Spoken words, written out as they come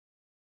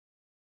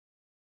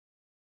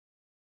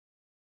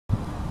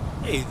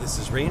Hey, this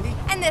is Randy.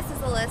 And this is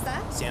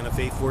Alyssa.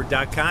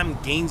 SantaFeFord.com,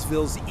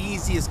 Gainesville's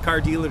easiest car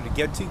dealer to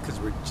get to because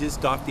we're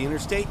just off the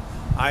interstate,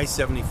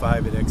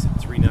 I-75 at exit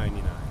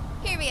 399.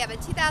 Here we have a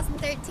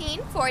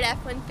 2013 Ford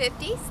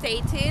F-150.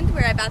 Stay tuned,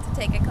 we're about to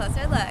take a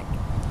closer look.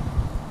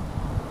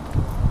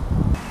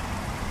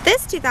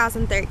 This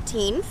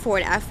 2013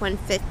 Ford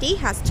F-150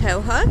 has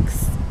tow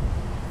hooks,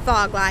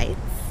 fog lights,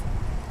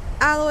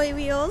 alloy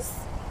wheels,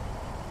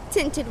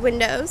 tinted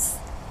windows,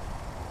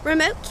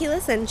 remote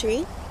keyless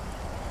entry,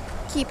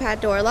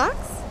 keypad door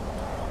locks,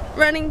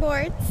 running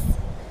boards,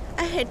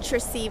 a hitch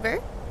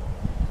receiver,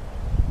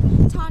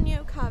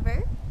 tonneau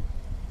cover,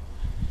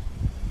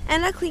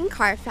 and a clean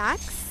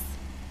Carfax.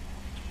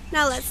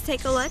 Now let's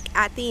take a look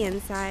at the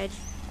inside.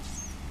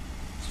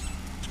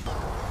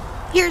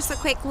 Here's a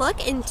quick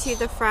look into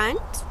the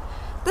front.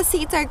 The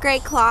seats are gray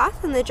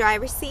cloth and the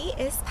driver's seat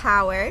is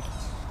powered.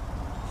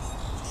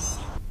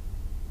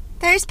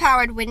 There's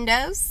powered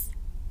windows,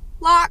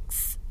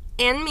 locks,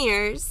 and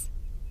mirrors.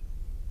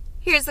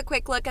 Here's a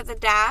quick look at the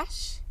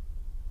dash.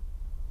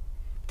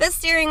 The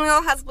steering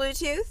wheel has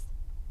Bluetooth,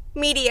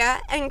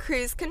 media, and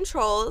cruise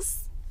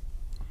controls.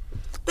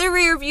 The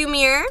rear view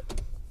mirror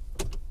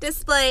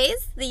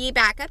displays the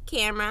backup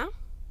camera.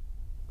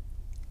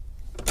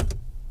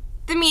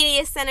 The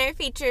media center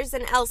features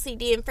an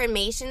LCD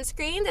information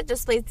screen that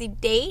displays the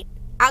date,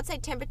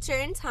 outside temperature,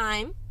 and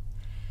time.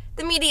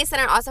 The media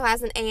center also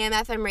has an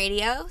AM/FM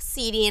radio,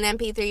 CD and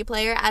MP3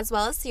 player, as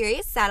well as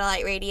Sirius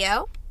satellite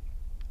radio.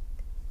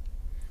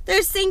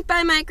 There's Sync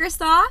by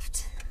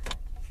Microsoft,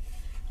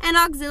 an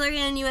auxiliary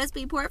and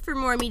USB port for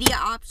more media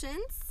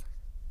options.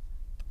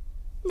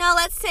 Now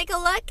let's take a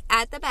look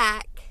at the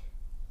back.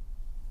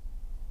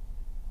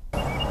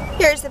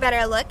 Here's a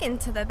better look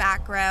into the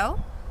back row.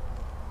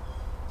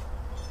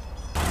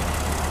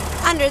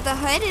 Under the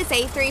hood is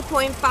a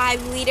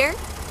 3.5-liter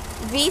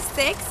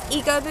V6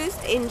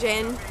 EcoBoost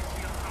engine.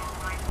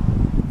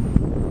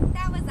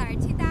 That was our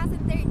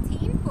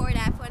 2013 Ford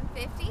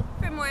F-150.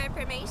 For more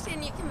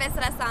information, you can visit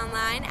us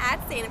online at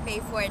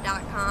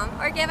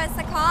SantaFeFord.com or give us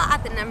a call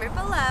at the number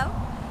below.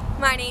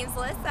 My name's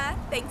Alyssa.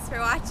 Thanks for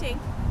watching.